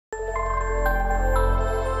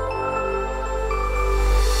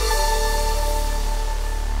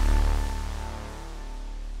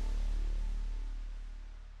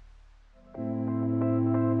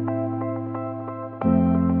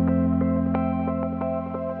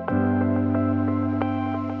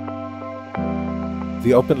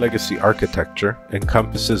The OpenLegacy architecture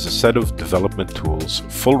encompasses a set of development tools,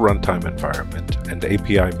 full runtime environment, and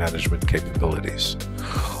API management capabilities.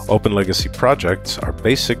 OpenLegacy projects are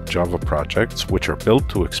basic Java projects which are built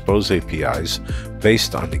to expose APIs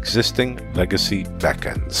based on existing legacy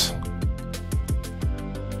backends.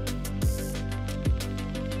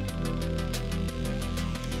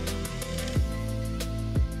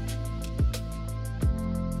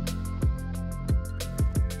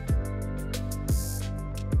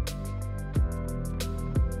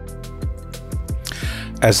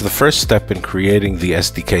 As the first step in creating the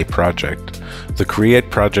SDK project, the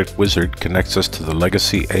Create Project wizard connects us to the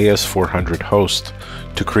legacy AS400 host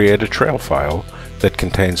to create a trail file that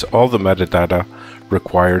contains all the metadata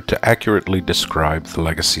required to accurately describe the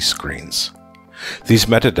legacy screens. These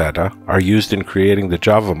metadata are used in creating the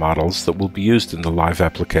Java models that will be used in the live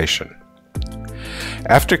application.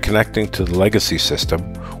 After connecting to the legacy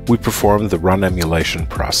system, we perform the run emulation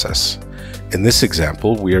process. In this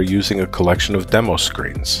example, we are using a collection of demo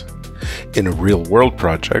screens. In a real-world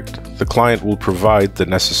project, the client will provide the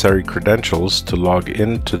necessary credentials to log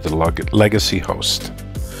into the legacy host.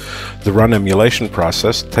 The run emulation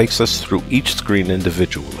process takes us through each screen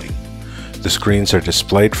individually. The screens are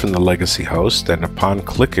displayed from the legacy host, and upon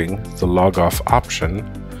clicking the log off option,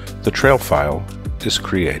 the trail file is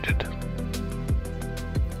created.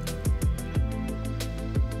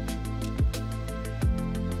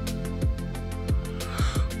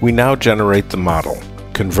 We now generate the model,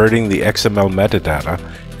 converting the XML metadata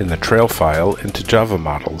in the trail file into Java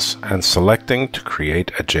models and selecting to create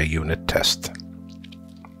a JUnit test.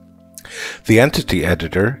 The entity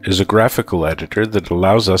editor is a graphical editor that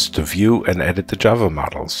allows us to view and edit the Java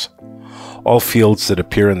models. All fields that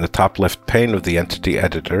appear in the top left pane of the entity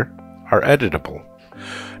editor are editable.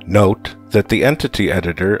 Note that the entity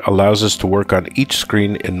editor allows us to work on each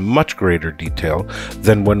screen in much greater detail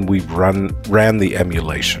than when we ran the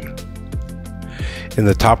emulation. In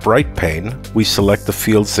the top right pane, we select the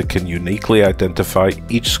fields that can uniquely identify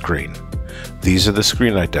each screen. These are the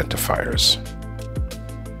screen identifiers.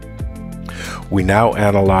 We now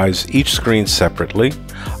analyze each screen separately,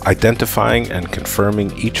 identifying and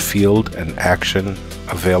confirming each field and action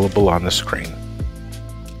available on the screen.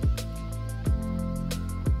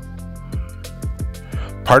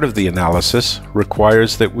 Part of the analysis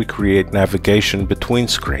requires that we create navigation between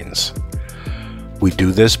screens. We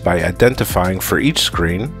do this by identifying for each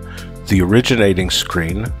screen the originating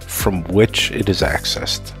screen from which it is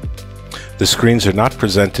accessed. The screens are not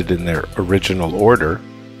presented in their original order,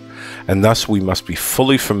 and thus we must be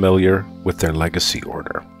fully familiar with their legacy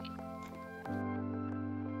order.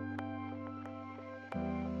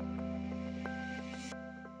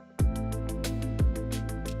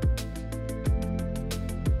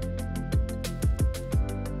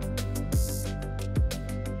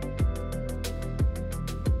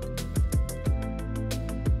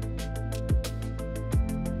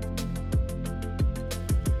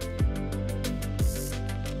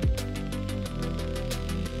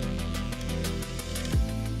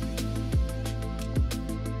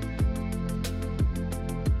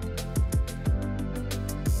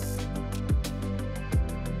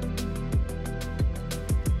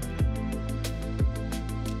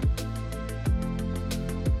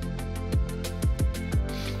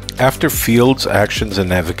 After fields, actions, and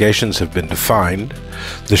navigations have been defined,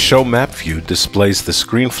 the Show Map view displays the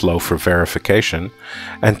screen flow for verification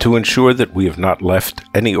and to ensure that we have not left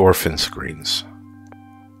any orphan screens.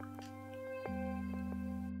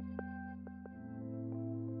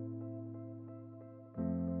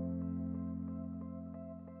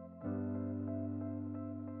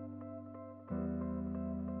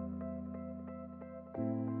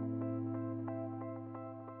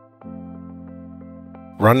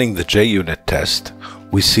 Running the JUnit test,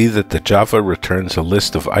 we see that the Java returns a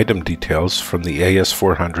list of item details from the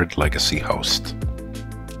AS400 legacy host.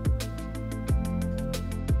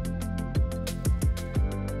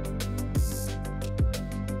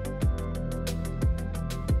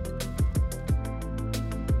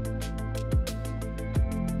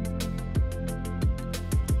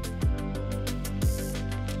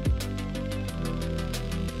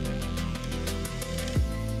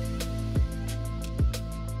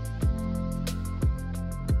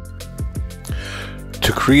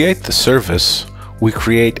 To create the service, we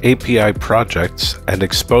create API projects and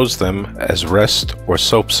expose them as REST or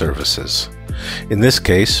SOAP services. In this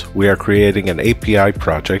case, we are creating an API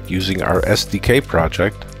project using our SDK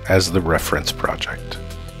project as the reference project.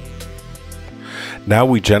 Now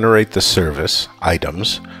we generate the service,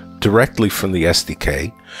 items, directly from the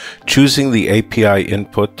SDK, choosing the API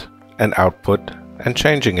input and output and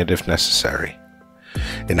changing it if necessary.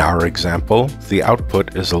 In our example, the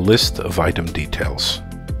output is a list of item details.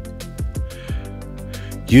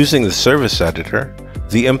 Using the service editor,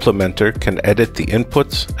 the implementer can edit the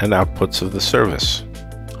inputs and outputs of the service.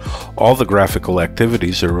 All the graphical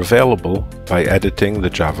activities are available by editing the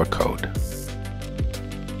Java code.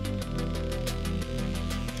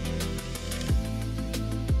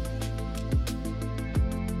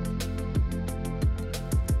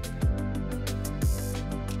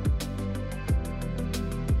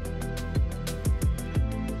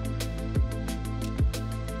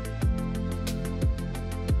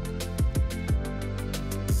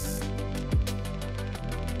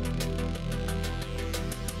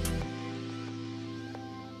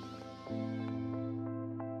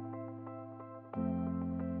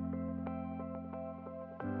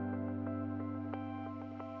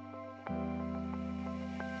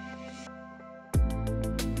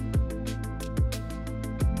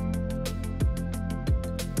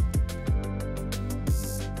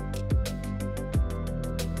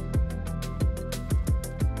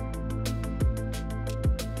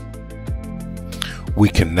 We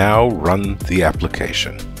can now run the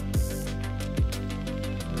application.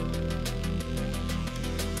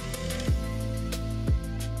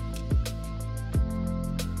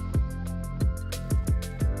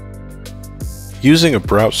 Using a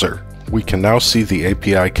browser, we can now see the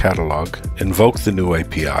API catalog, invoke the new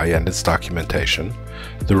API and its documentation,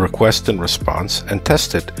 the request and response, and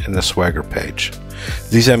test it in the Swagger page.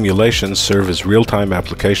 These emulations serve as real-time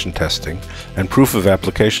application testing and proof of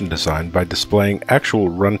application design by displaying actual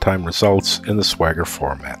runtime results in the Swagger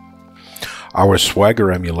format. Our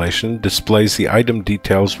Swagger emulation displays the item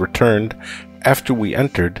details returned after we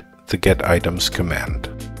entered the getItems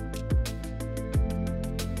command.